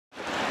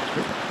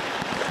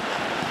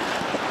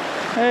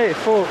Hey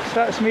folks,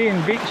 that's me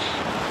in beach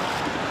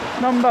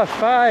number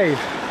 5.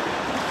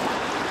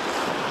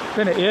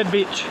 Been at Air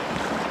Beach.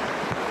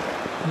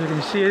 As you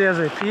can see, there's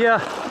a pier.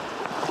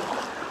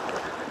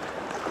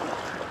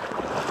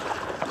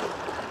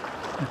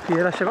 The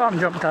pier, I should have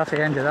jumped off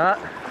the end of that.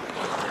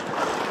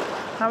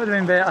 That would have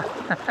been better.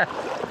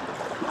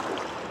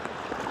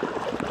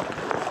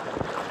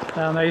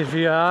 A nice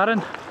view of Arran.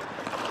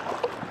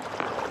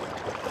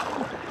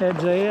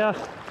 Heads there.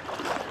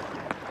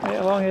 Right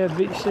along Air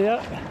Beach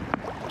there.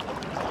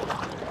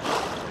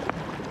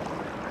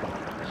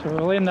 So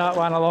we'll lane that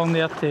one along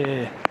there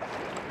to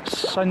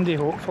Sunday,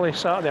 hopefully,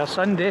 Saturday or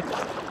Sunday.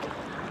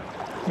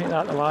 Make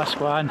that the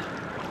last one.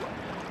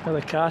 Where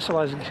the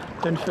castle is,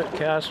 Downfoot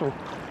Castle.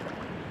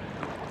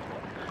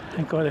 I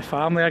think all the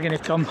family are going to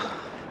come.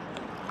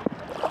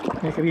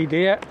 Make a wee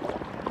day it,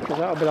 because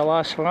that'll be the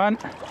last one.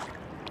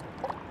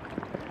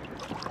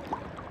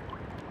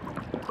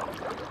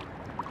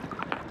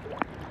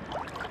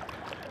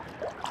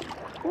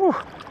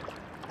 Oh,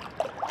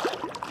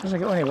 doesn't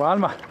get any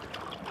warmer.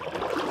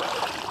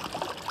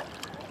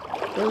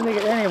 Doesn't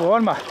get any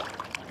warmer.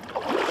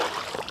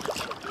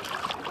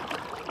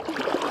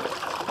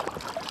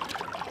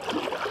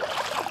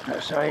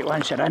 That's right,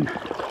 once you're in,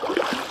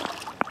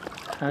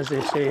 as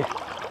they say.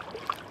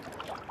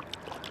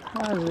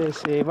 As they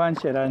say,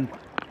 once you're in.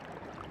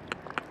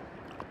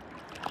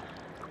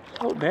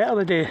 A lot better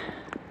the day.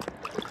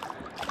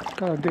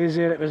 The other days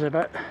there it was a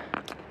bit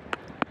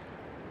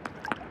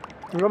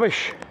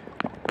rubbish.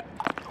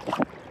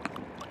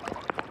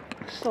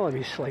 Still a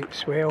wee slight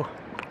swell.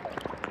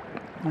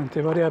 Nothing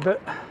to worry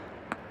about.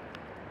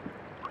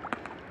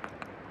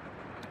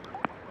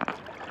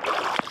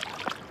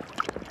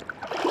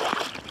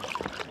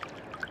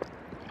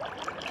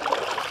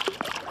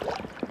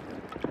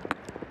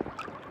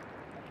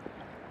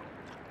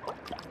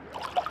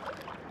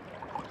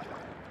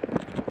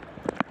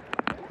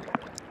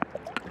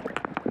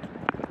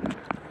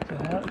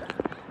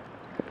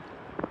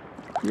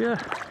 Yeah,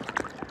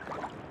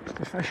 just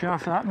to fish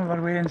off that and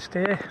our way and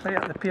stay right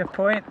at the pier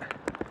point.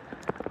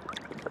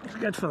 It's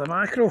good for the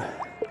mackerel.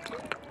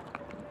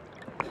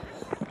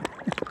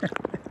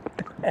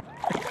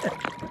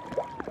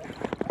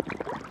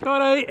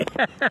 Alright!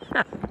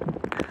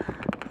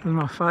 There's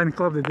my fan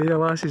club today, the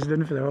lassie's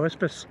doing for the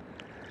hospice.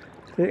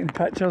 Taking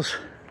pictures.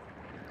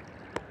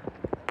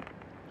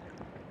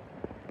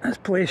 This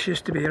place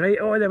used to be right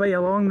all the way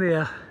along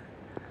there.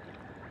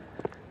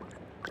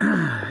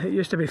 It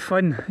used to be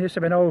fun. It used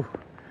to be an old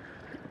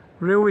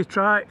railway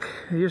track.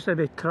 There used to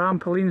be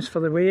trampolines for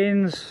the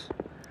wains,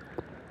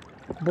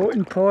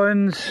 boating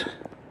ponds.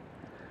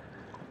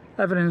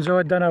 Everything's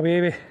all done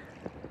away with.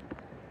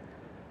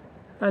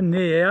 In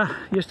there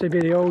used to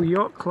be the old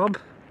yacht club,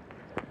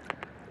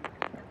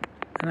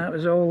 and that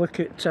was all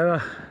Lookout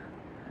Tower.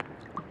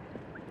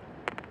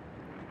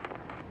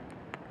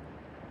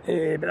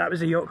 But that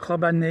was the yacht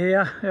club in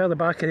there. There, the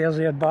back of there's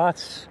their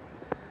baths.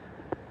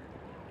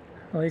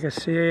 Like I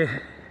say,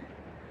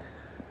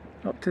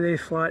 up to the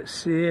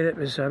flats there, it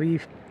was a wee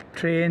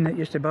train that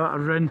used to batter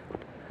round.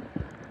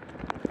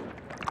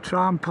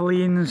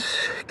 Trampolines,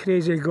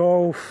 crazy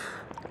golf,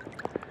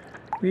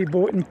 wee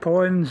boating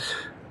ponds.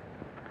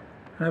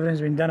 Everything's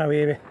been done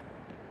away with.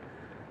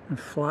 And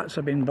flats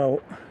have been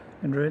built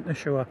and round the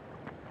shore.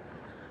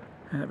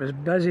 And it was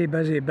busy,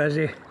 busy,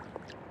 busy.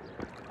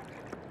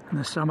 In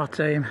the summer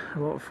time, a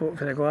lot of folk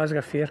for the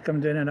Glasgow Fair come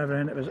down and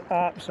everything. It was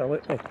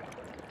absolutely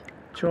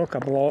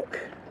chock-a-block.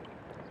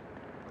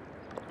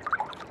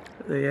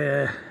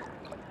 The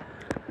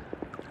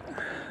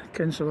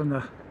council and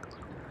the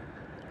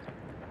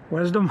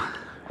wisdom,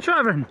 shut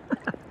everything.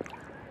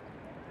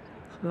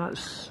 So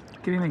that's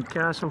Greening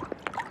Castle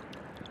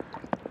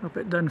up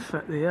at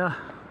Downfoot there,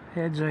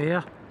 heads are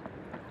here.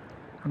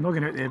 I'm not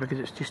going out there because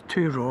it's just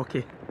too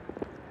rocky.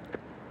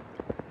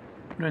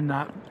 Round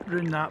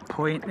that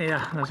point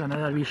there's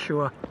another wee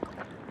shore.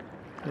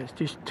 It's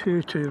just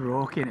too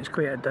rocky and it's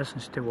quite a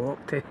distance to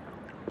walk to.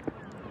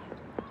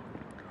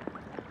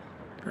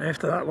 But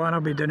after that one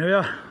I'll be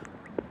Dunure,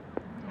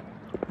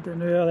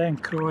 then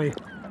Croy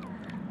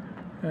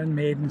and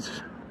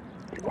Maidens.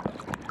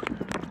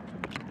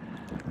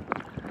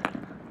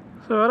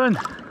 So we're in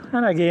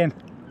again.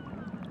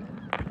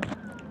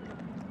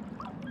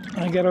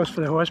 And the girls for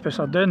the hospice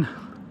are down,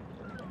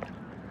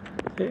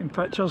 taking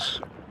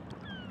pictures.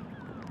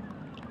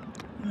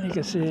 You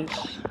can see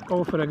it's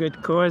all for a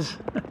good cause.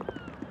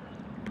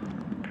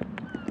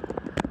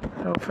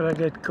 All for a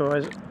good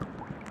cause.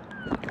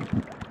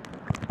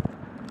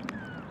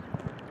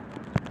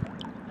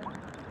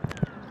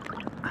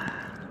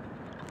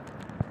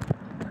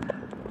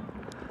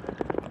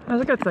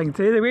 That's a good thing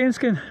too, the Waynes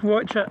can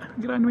watch it,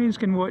 Grand Waynes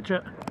can watch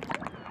it.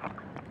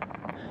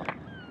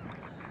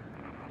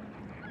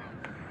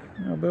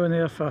 I'll be in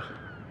there for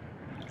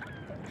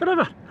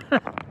forever.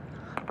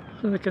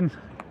 So they can,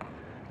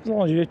 as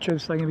long as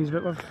YouTube's thingies,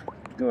 but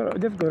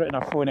they've got it in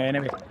their phone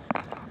anyway.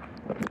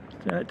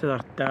 Send it to their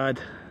dad.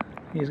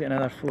 He's got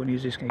another phone,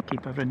 he's just going to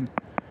keep everything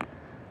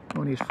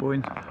on his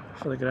phone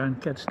for the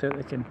grandkids so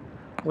they can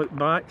look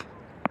back,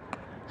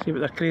 See what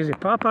their crazy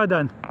papa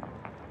done.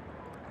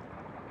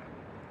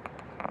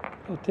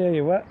 I'll tell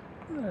you what,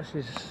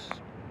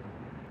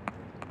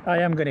 I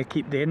am going to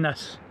keep doing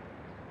this.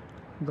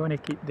 I'm going to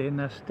keep doing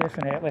this,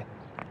 definitely.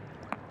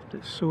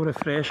 It's so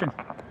refreshing.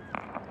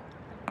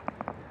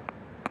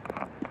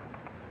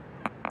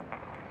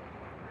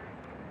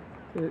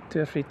 Do it 2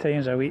 or 3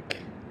 times a week.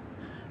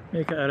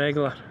 Make it a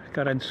regular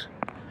occurrence.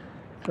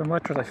 So I'm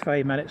literally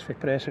 5 minutes for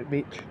Presswood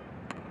Beach.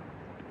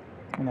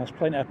 And there's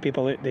plenty of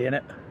people out doing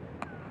it.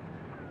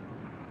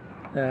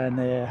 And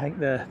I think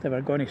they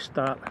were going to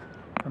start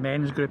a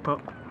men's group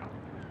up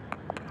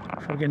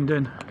for going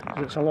down.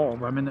 Because it's a lot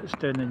of women that's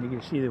doing, and you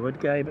can see the wood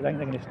guy, but I think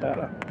they're going to start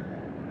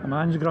a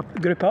man's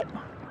group up.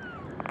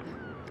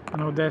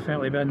 And I'll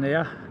definitely be in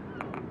there.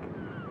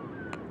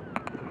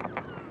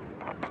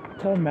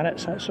 10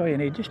 minutes, that's all you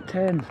need, just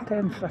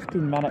 10-15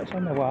 minutes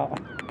in the water.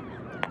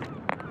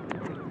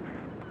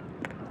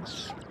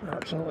 It's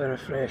absolutely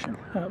refreshing,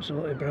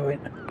 absolutely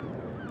brilliant.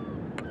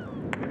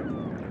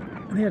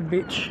 And their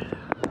beach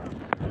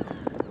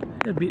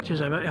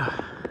is a bit of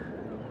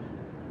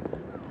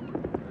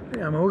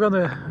Mulga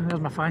now. There's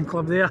my fan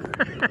club there.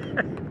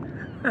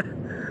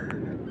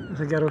 There's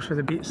the girls for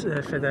the beach,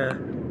 for the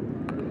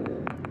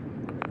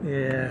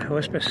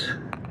hospice.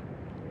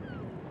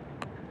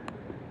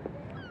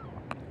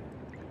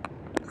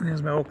 And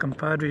there's my old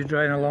compadres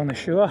driving along the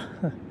shore.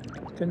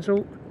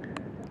 Consult.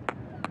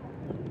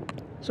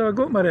 So I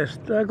got my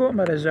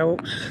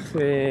results for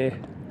the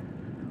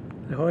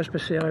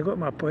hospice here. I got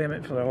my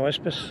appointment for the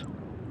hospice.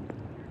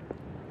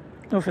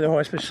 No, for the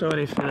hospice,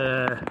 sorry, for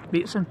the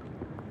Beatson.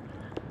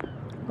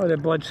 All the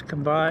blood's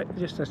come back,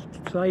 just the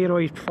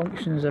thyroid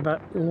function's a bit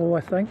low,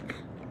 I think.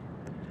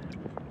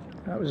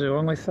 That was the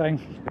only thing.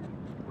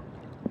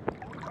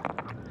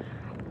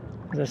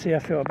 As I say, I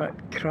felt a bit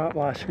crap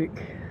last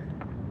week.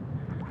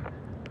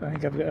 I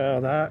think I've got all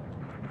of that.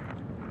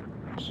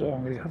 So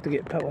I'm going to have to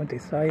get put onto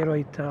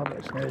thyroid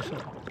tablets now, so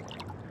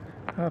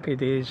happy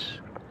days,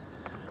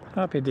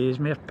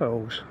 more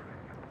pills.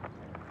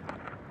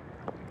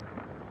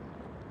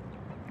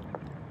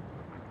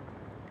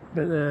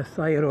 But the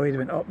thyroid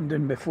went up and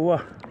down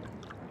before.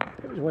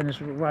 It was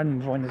once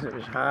it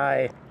was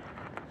high,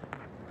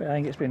 but I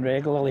think it's been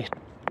regularly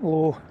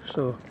low,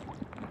 so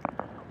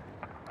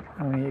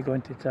I need to go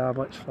into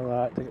tablets for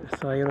that to get the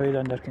thyroid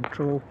under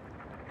control.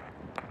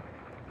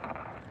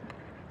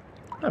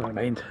 Never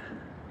mind.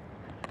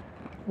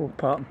 All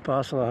part and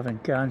parcel of having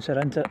cancer,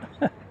 isn't it?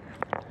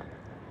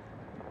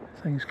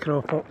 Things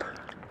crop up.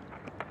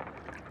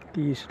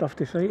 Give you stuff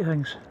to fight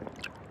things.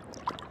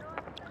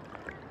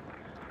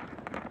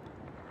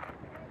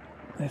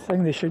 The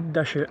thing they should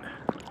dish out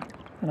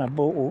in a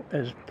bottle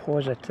is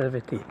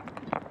positivity.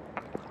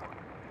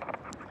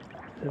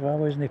 If I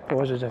wasn't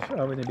positive,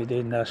 I wouldn't be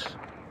doing this.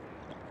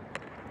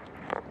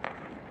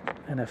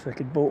 And if they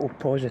could bottle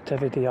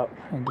positivity up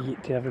and give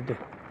it to everybody,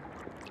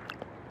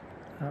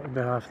 that would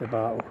be half the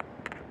battle.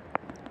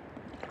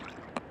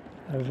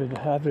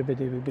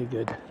 Everybody would be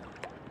good.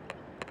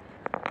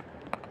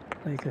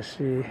 Like I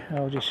say,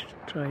 I'll just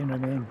try and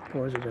remain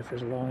positive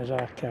as long as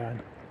I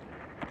can.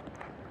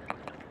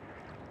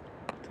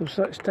 Till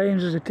such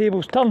times as the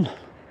tables turn.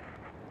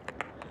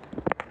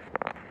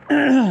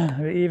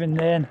 But even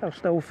then, I'll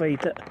still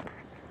fight it.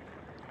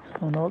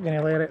 I'm not going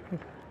to let it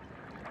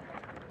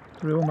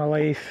rule my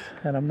life,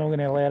 and I'm not going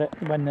to let it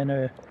win the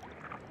now.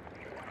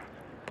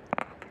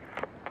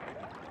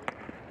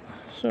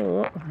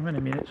 So, how many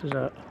minutes is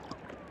that?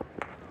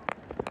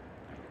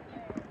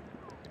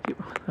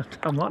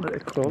 I'm looking at the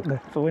clock on the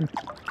phone.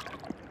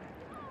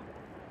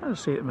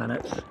 That's 8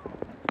 minutes.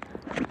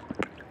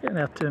 Getting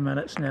there 2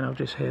 minutes and then I'll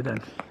just head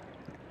in.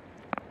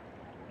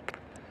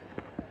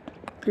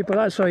 People,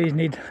 that's all you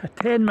need. A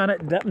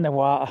 10-minute dip in the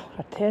water.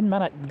 A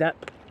 10-minute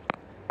dip.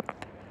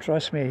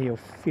 Trust me, you'll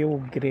feel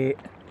great.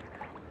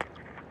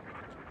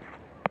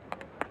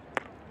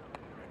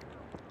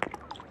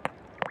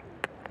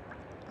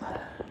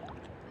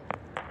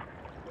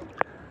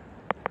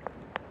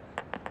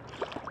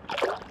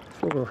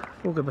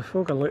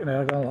 Folk are looking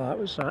at it going, that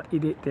was that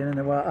idiot doing in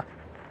the water.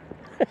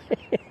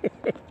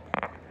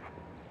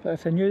 But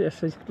if they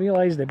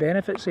realised the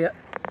benefits of it,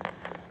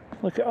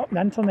 look it up on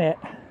the internet.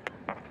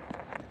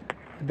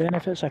 The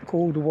benefits of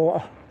cold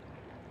water.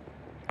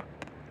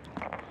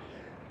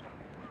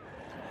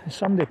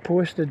 Somebody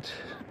posted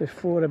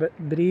before about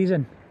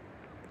breathing.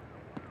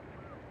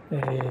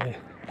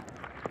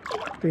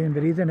 Doing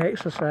breathing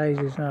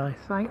exercises, and I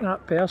thank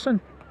that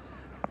person.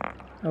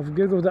 I've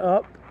googled it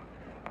up.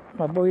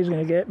 My boy's going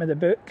to get me the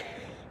book,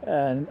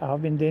 and I've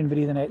been doing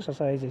breathing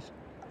exercises.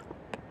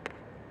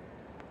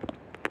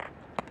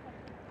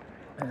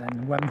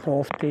 And Wim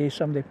Hof tea,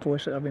 somebody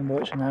posted, I've been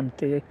watching him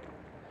tea.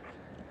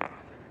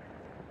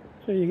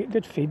 So you get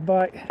good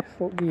feedback,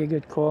 folk give you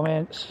good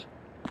comments,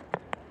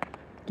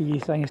 give you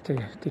things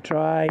to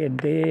try and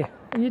do.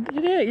 And you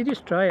do it, you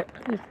just try it,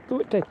 you've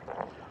got to.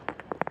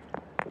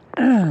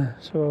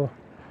 So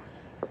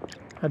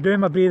I do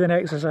my breathing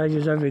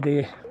exercises every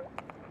day.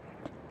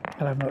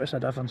 And I've noticed a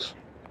difference.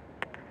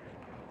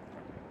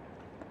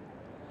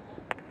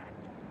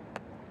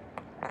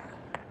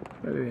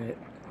 What are we at?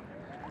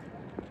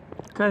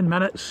 10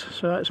 minutes,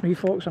 so that's me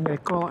folks. I'm going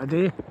to call it a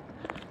day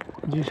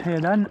and just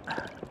head in.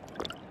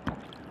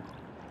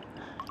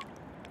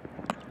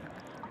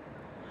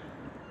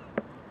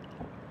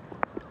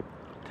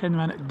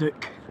 10-minute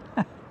duke.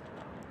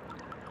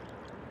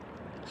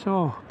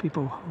 So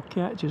people, I'll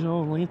catch you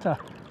all later.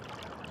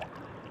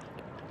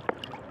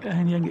 Get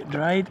in here and get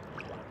dried.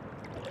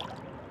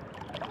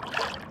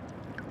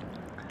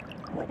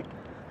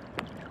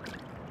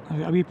 I've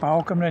got a wee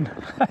pal coming in.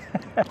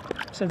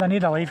 Said I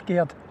need a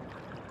lifeguard.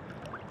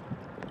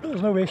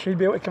 There's no way she'd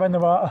be able to come in the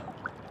water.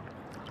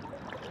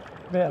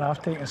 Better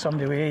have taken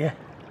somebody with you.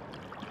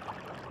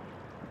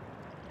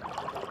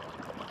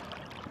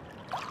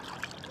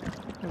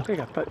 I'll take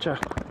a picture.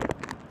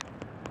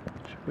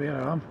 Just where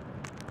I am.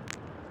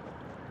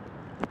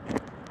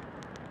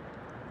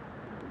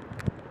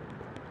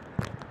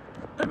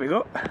 There we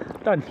go.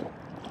 Done.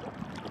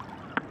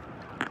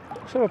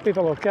 So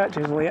people will catch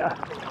us later.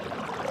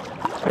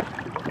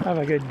 Have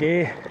a good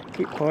day.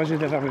 Keep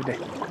positive, everybody.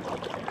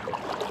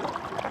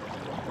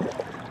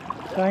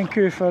 Thank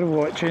you for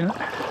watching.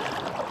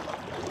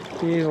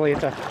 See you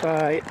later.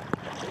 Bye.